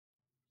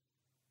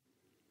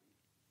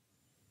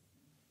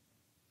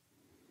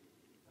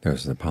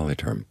There's the Pali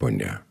term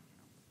bunya.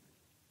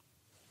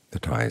 The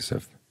Thais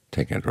have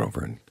taken it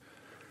over and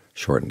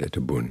shortened it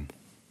to bun.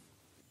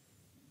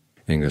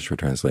 In English we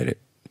translate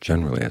it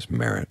generally as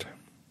merit,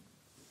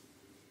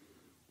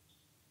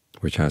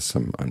 which has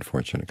some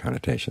unfortunate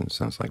connotations.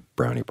 Sounds like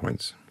brownie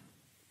points.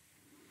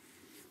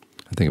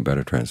 I think a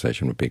better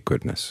translation would be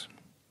goodness.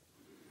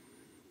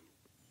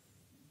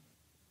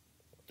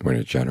 When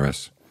you're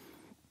generous,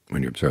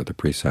 when you observe the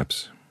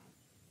precepts,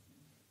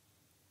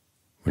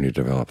 when you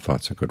develop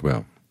thoughts of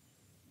goodwill,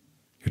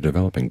 you're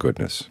developing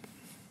goodness.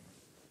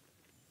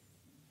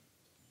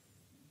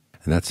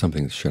 And that's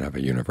something that should have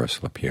a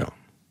universal appeal.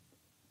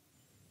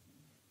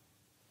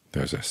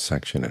 There's a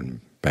section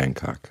in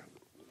Bangkok.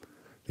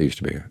 There used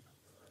to be a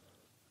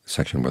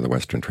section where the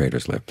Western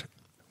traders lived.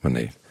 When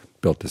they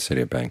built the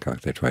city of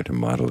Bangkok, they tried to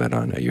model it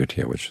on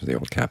Ayutthaya, which was the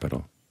old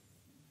capital.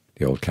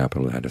 The old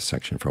capital had a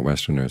section for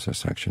Westerners, a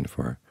section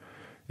for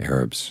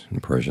Arabs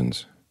and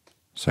Persians,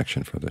 a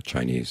section for the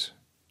Chinese.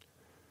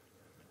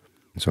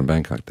 And so in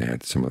Bangkok they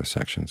had similar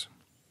sections.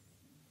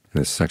 In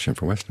this section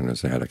for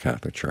Westerners they had a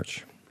Catholic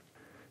church.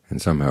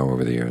 And somehow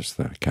over the years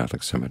the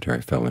Catholic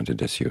cemetery fell into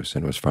disuse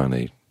and was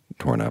finally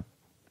torn up,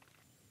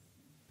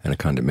 and a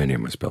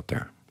condominium was built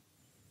there.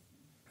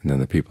 And then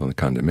the people in the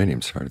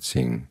condominium started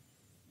seeing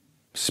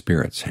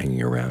spirits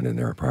hanging around in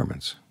their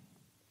apartments.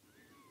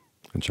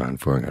 And John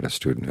Fung had a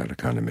student who had a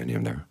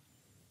condominium there.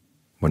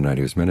 One night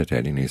he was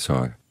meditating and he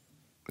saw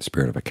the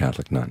spirit of a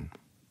Catholic nun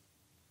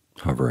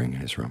hovering in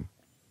his room.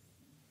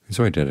 And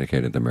so he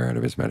dedicated the merit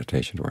of his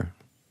meditation to her.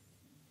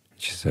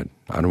 And she said,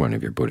 "I don't want any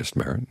of your Buddhist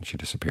merit," and she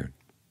disappeared.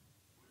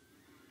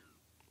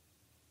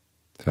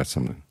 So that's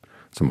someone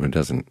who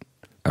doesn't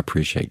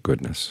appreciate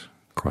goodness,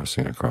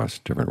 crossing across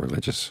different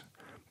religious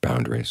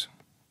boundaries.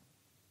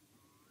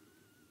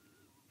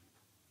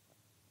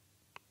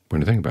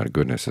 When you think about it,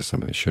 goodness is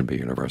something that should be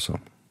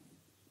universal.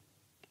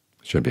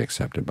 It should be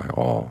accepted by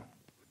all.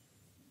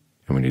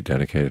 And when you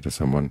dedicate it to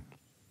someone,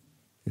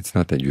 it's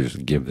not that you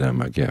just give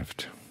them a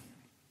gift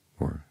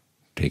or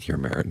take your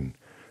merit and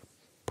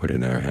put it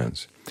in their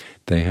hands.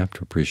 They have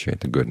to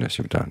appreciate the goodness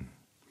you've done.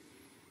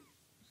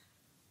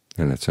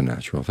 And it's a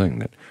natural thing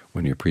that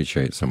when you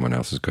appreciate someone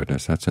else's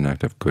goodness, that's an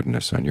act of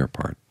goodness on your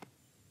part.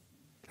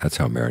 That's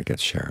how merit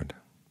gets shared.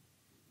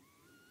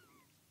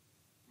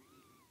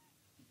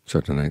 So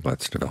tonight,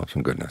 let's develop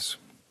some goodness.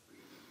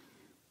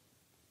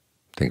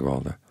 Think of all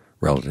the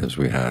relatives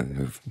we had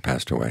who've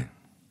passed away.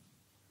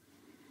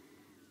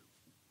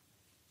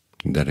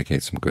 And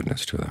dedicate some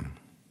goodness to them.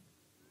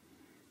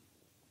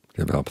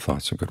 Develop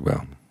thoughts of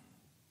goodwill.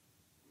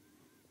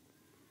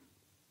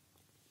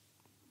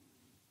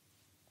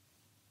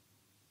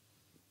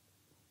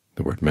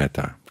 The word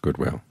metta,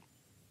 goodwill,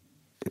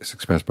 is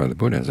expressed by the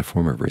Buddha as a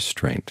form of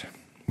restraint,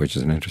 which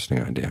is an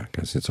interesting idea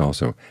because it's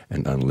also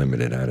an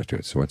unlimited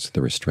attitude. So what's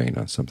the restraint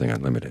on something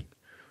unlimited?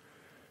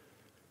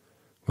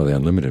 Well, the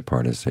unlimited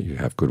part is that you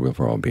have goodwill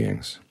for all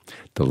beings.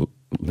 The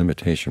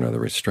limitation or the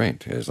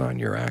restraint is on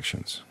your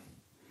actions.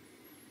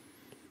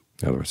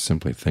 In other words,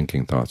 simply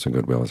thinking thoughts of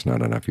goodwill is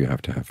not enough. You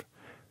have to have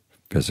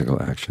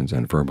physical actions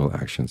and verbal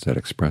actions that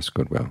express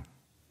goodwill.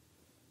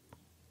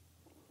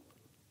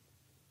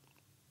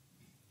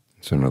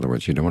 So in other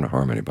words, you don't want to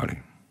harm anybody.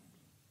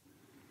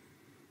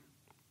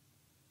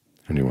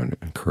 And you want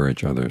to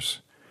encourage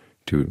others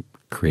to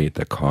create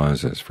the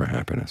causes for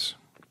happiness.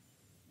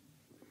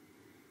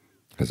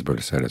 As the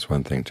Buddha said, it's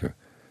one thing to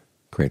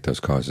create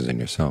those causes in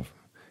yourself.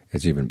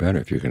 It's even better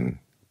if you can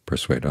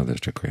persuade others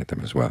to create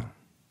them as well.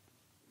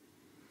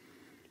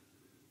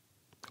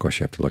 Of course,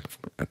 you have to look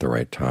at the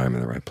right time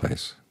and the right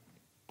place.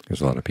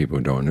 There's a lot of people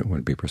who don't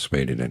want to be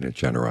persuaded into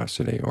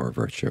generosity or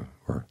virtue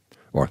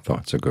or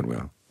thoughts of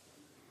goodwill.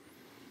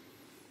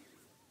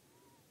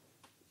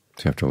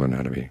 So you have to learn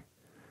how to be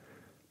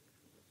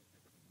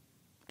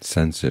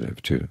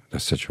sensitive to the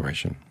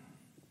situation.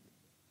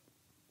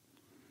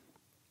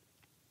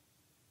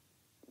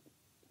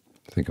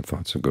 Think of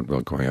thoughts of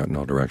goodwill going out in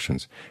all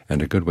directions.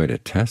 And a good way to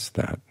test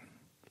that,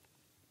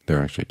 there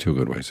are actually two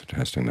good ways of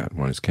testing that.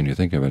 One is, can you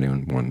think of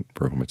anyone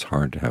for whom it's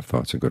hard to have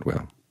thoughts of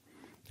goodwill?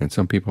 And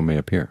some people may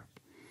appear.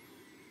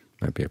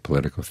 Might be a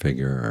political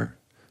figure or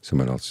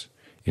someone else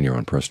in your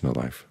own personal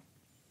life.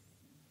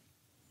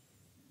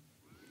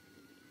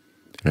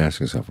 And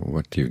ask yourself, well,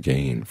 what do you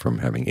gain from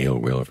having ill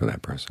will for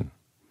that person?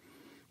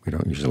 We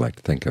don't usually like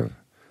to think of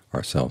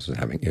ourselves as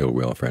having ill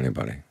will for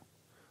anybody.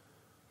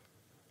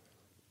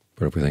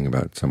 But if we think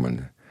about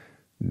someone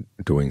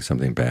doing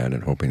something bad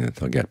and hoping that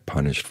they'll get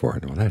punished for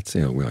it, well, that's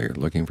ill will. You're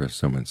looking for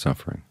someone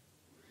suffering.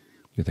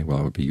 You think, well,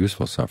 it would be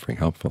useful suffering,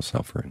 helpful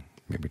suffering,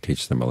 maybe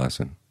teach them a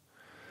lesson.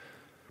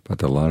 But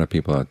there are a lot of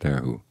people out there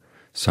who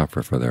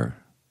suffer for their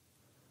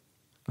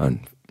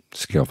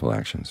unskillful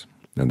actions.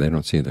 And they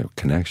don't see the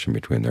connection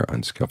between their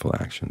unskillful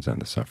actions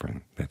and the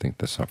suffering. They think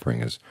the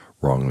suffering is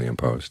wrongly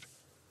imposed.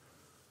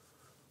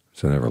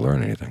 So they never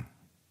learn anything.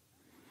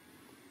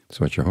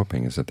 So what you're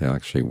hoping is that they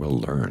actually will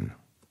learn.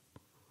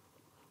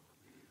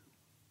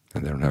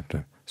 And they don't have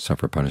to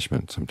suffer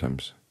punishment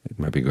sometimes. It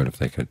might be good if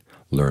they could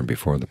learn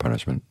before the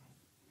punishment.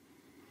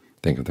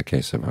 Think of the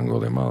case of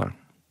Angulimala.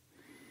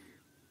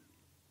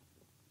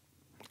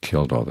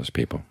 killed all those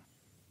people.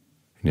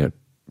 And yet,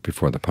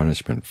 before the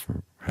punishment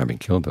for having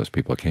killed those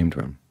people came to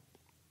him,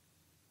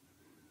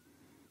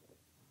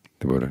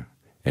 the Buddha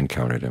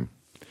encountered him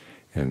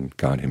and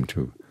got him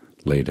to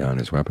lay down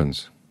his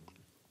weapons,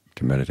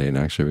 to meditate, and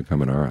actually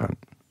become an arahant.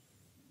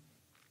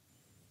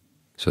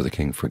 So the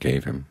king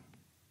forgave him,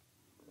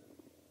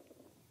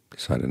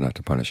 decided not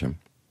to punish him.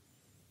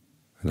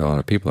 There are a lot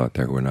of people out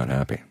there who were not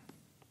happy.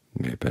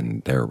 It may have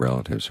been their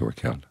relatives who were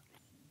killed.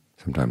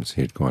 Sometimes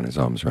he'd go on his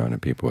alms round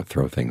and people would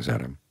throw things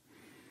at him.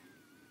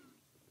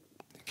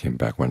 He came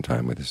back one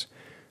time with his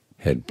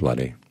head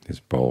bloody, his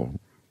bowl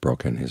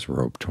broken, his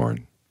robe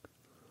torn.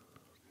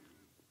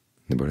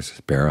 The Buddha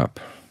says, "Bear up,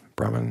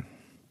 Brahman.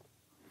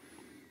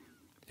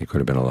 It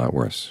could have been a lot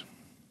worse."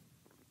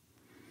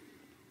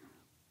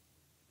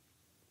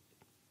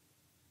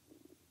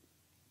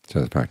 So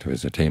the fact of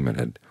his attainment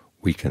had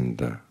weakened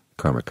the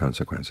karmic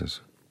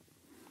consequences.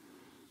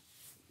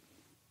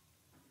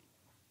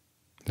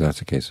 So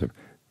that's a case of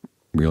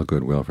real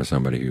goodwill for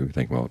somebody who you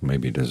think, well,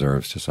 maybe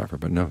deserves to suffer,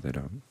 but no, they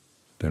don't.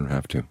 They don't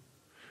have to.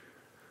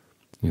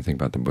 You think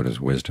about the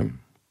Buddha's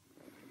wisdom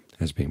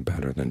as being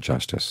better than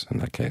justice in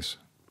that case.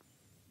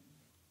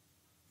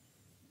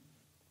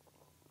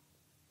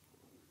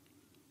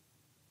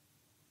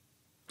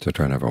 So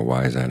try to have a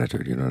wise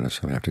attitude. You don't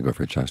necessarily have to go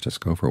for justice.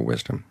 Go for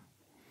wisdom.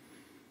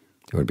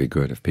 It would be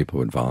good if people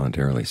would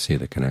voluntarily see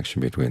the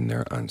connection between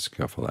their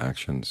unskillful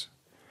actions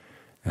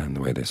and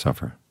the way they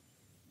suffer,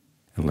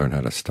 and learn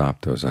how to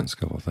stop those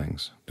unskillful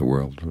things. The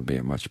world would be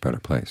a much better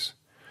place.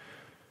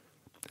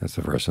 As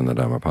the verse in the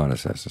Dhammapada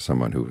says, to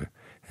someone who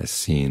has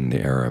seen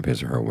the error of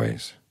his or her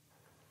ways,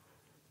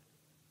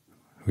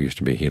 who used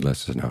to be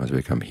heedless and now has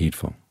become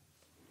heedful,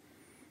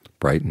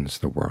 brightens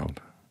the world,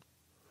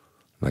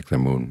 like the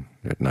moon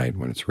at night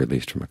when it's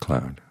released from a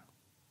cloud.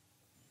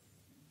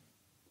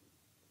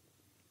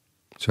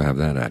 So have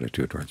that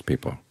attitude towards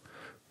people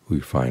who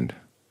you find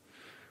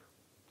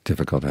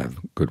difficult to have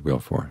goodwill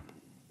for.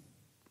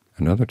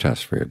 Another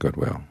test for your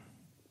goodwill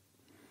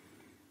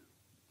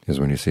is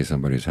when you see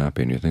somebody who's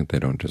happy and you think they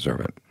don't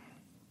deserve it.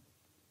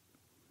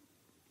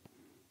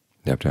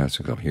 You have to ask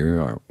yourself, here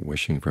you are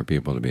wishing for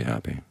people to be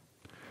happy,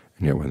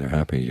 and yet when they're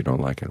happy you don't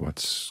like it.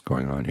 What's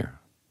going on here?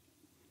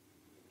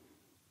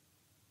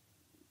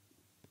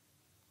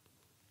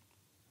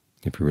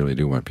 If you really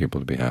do want people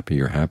to be happy,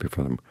 you're happy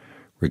for them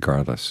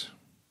regardless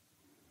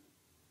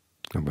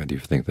of whether you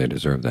think they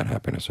deserve that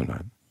happiness or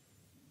not.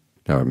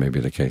 Now, it may be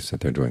the case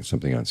that they're doing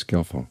something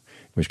unskillful, in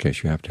which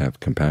case you have to have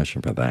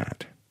compassion for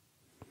that.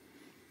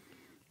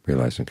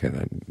 Realize, okay,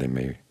 that they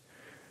may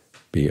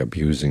be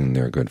abusing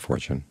their good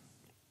fortune.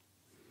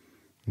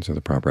 And so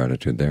the proper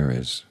attitude there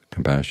is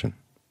compassion.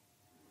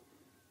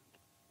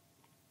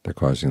 They're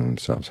causing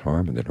themselves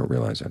harm and they don't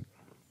realize it.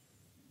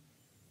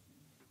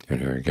 And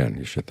here again,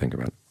 you should think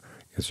about,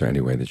 is there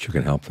any way that you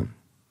can help them?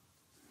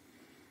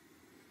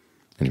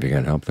 And if you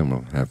can't help them,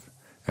 we'll have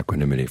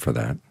equanimity for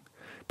that.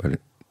 But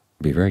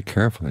be very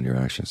careful in your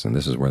actions, and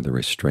this is where the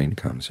restraint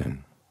comes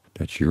in,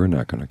 that you're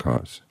not going to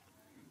cause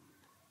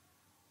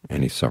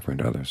any suffering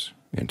to others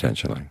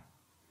intentionally.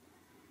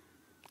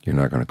 You're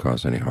not going to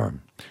cause any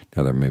harm.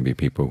 Now, there may be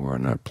people who are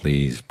not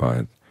pleased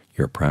by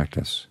your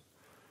practice,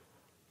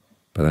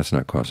 but that's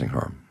not causing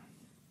harm.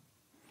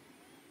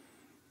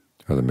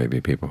 Or there may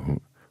be people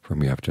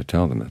whom you have to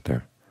tell them that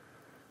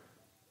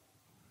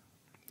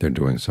they're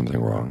doing something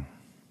wrong.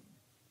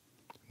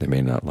 They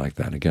may not like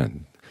that.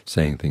 Again,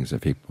 saying things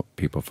that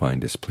people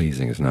find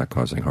displeasing is not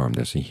causing harm.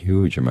 There's a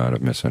huge amount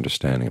of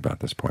misunderstanding about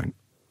this point.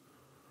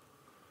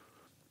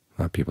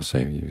 A lot of people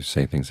say you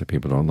say things that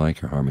people don't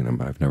like, you're harming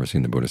them. I've never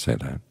seen the Buddha say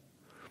that.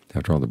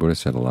 After all, the Buddha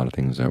said a lot of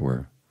things that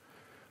were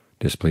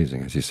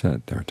displeasing. As he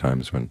said, there are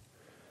times when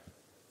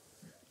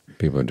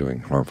people are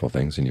doing harmful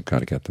things and you've got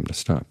to get them to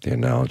stop. The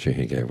analogy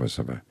he gave was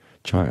of a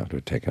child who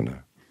had taken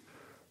a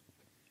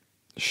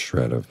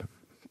shred of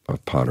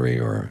pottery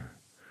or a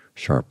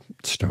sharp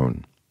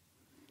stone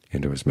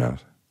into his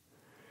mouth,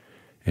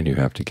 and you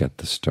have to get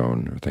the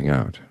stone or thing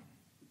out,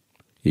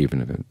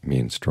 even if it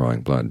means drawing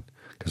blood,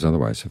 because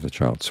otherwise if the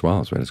child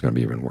swallows it, it's going to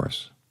be even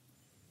worse.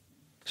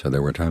 So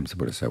there were times the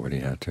Buddha said when he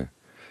had to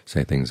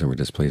say things that were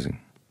displeasing.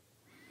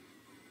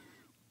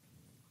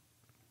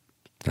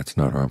 That's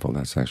not harmful.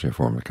 That's actually a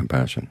form of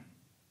compassion.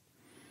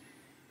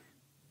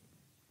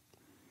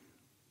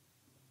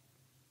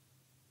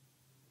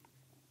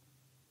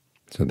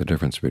 So the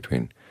difference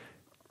between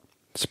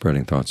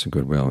spreading thoughts of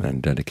goodwill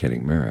and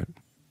dedicating merit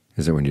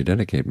is that when you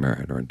dedicate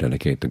merit or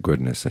dedicate the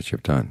goodness that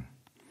you've done,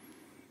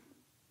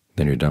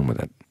 then you're done with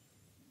it.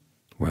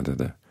 Whether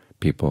the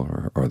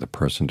people or the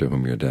person to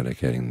whom you're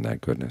dedicating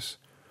that goodness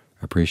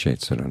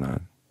appreciates it or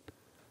not,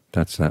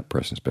 that's that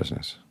person's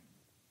business.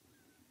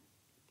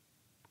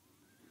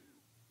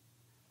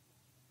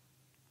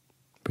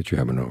 But you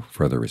have no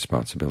further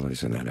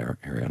responsibilities in that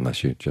area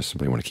unless you just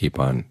simply want to keep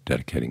on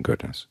dedicating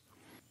goodness.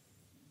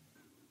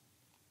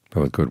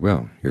 But with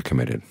goodwill, you're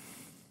committed.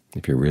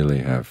 If you really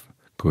have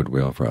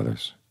goodwill for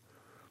others,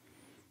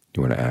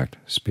 you want to act,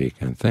 speak,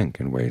 and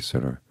think in ways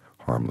that are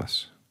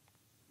harmless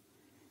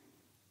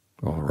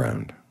all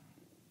around.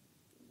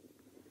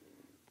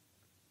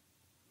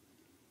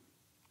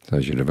 So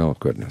as you develop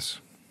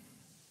goodness,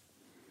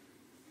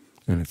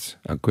 and it's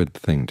a good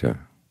thing to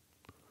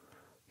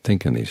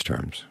think in these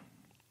terms.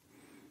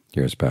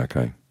 Years back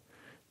I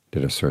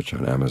did a search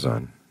on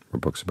Amazon for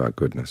books about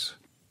goodness,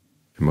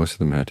 and most of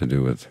them had to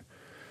do with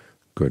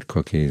good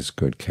cookies,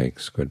 good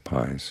cakes, good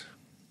pies.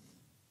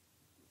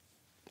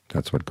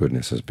 That's what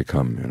goodness has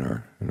become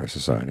in our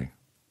society.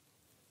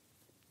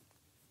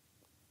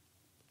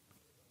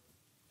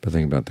 But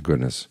think about the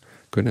goodness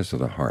of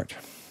the heart,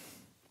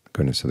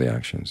 goodness of the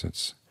actions.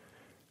 It's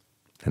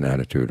an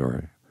attitude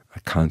or a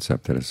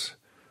concept that is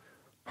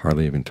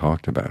hardly even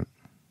talked about.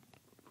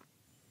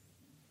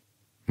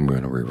 And we're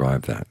going to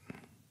revive that.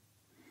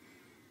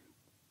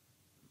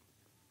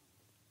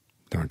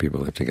 That when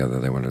people live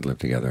together, they want to live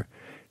together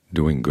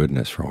doing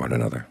goodness for one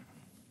another,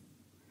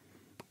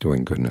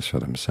 doing goodness for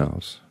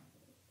themselves.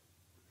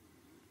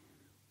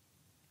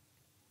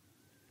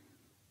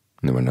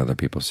 And then when other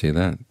people see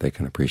that, they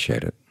can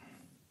appreciate it,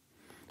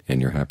 and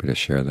you're happy to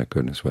share that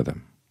goodness with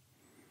them.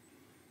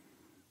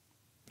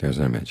 There's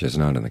an image. It's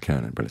not in the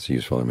canon, but it's a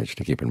useful image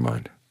to keep in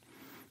mind.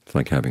 It's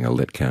like having a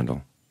lit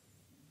candle.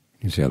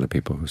 You see other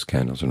people whose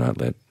candles are not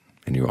lit,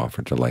 and you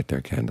offer to light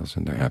their candles,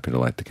 and they're happy to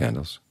light the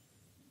candles.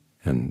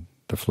 And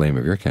the flame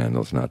of your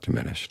candle is not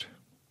diminished,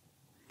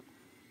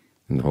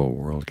 and the whole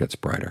world gets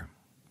brighter.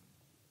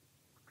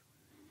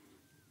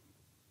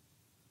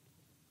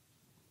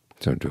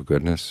 So do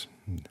goodness,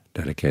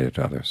 dedicate it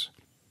to others.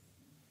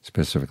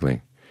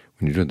 Specifically,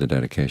 when you do the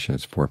dedication,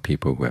 it's for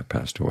people who have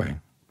passed away.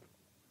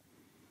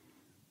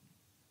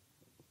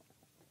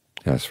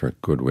 As for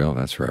goodwill,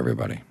 that's for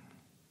everybody,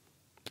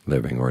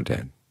 living or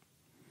dead.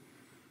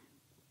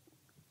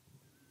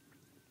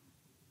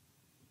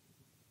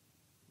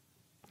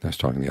 I was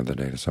talking the other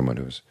day to someone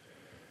who was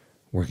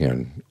working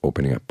on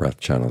opening up breath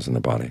channels in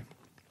the body.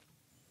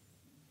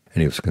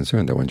 And he was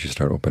concerned that once you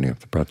start opening up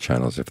the breath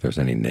channels, if there's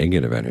any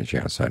negative energy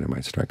outside, it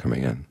might start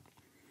coming in.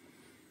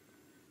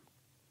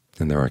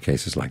 And there are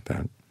cases like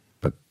that,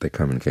 but they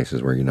come in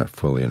cases where you're not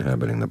fully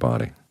inhabiting the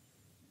body.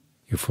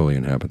 You fully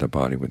inhabit the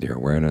body with your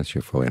awareness.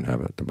 You fully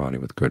inhabit the body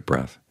with good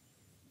breath.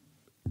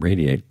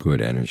 Radiate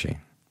good energy.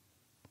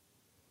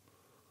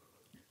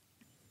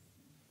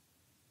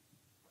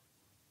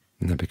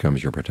 And that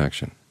becomes your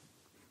protection.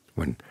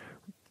 When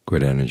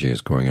good energy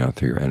is going out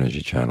through your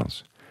energy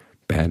channels,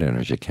 bad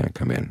energy can't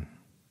come in.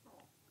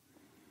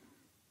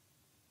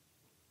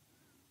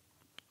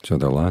 So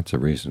there are lots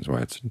of reasons why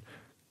it's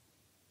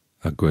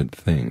a good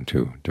thing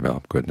to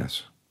develop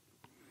goodness,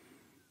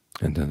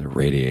 and then to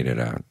radiate it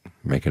out,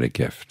 make it a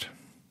gift.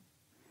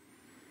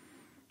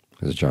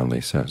 As John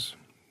Lee says,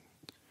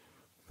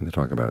 when they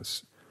talk about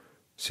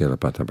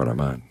Silapata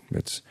Brahman,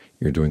 it's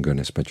you're doing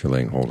goodness, but you're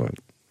laying hold of it,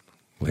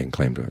 laying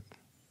claim to it.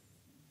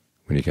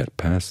 When you get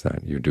past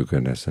that, you do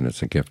goodness, and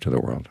it's a gift to the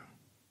world.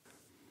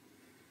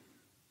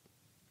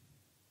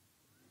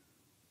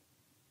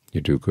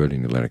 You do good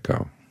and you let it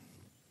go.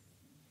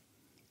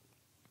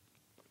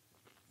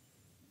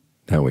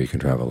 That way you can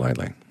travel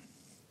lightly.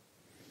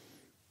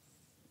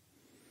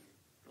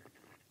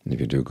 And if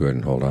you do good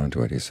and hold on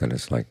to it, he said,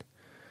 it's like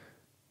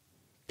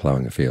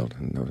plowing a field.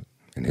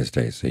 In his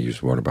days, they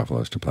used water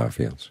buffaloes to plow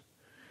fields.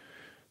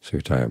 So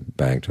you tie a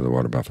bag to the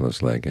water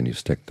buffalo's leg, and you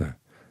stick the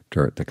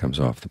dirt that comes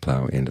off the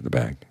plow into the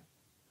bag.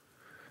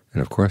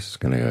 And of course it's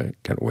going to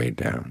get weighed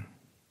down.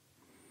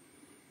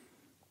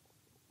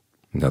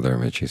 Another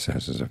image, he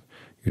says, is if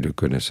you do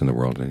goodness in the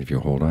world, and if you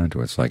hold on to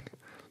it, it's like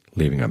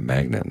leaving a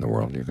magnet in the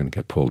world. You're going to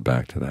get pulled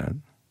back to that.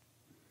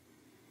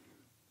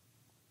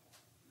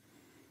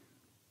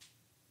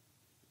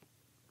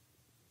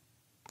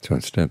 So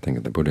instead, think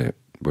of the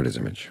Buddha's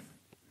image.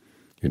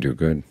 You do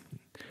good,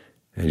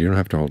 and you don't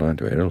have to hold on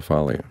to it. It'll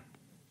follow you,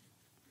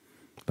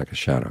 like a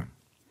shadow.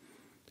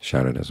 The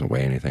shadow doesn't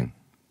weigh anything,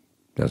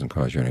 doesn't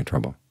cause you any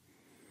trouble.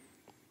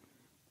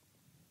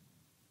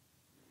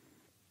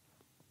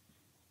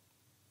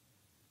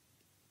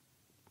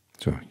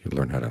 So you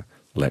learn how to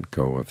let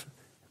go of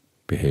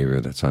behavior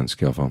that's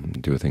unskillful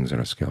and do things that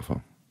are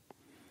skillful.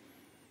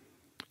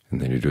 And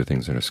then you do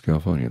things that are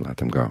skillful and you let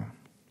them go.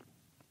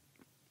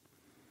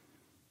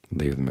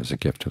 Leave them as a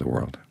gift to the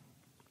world.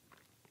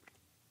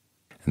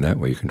 And that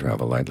way you can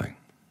travel lightly.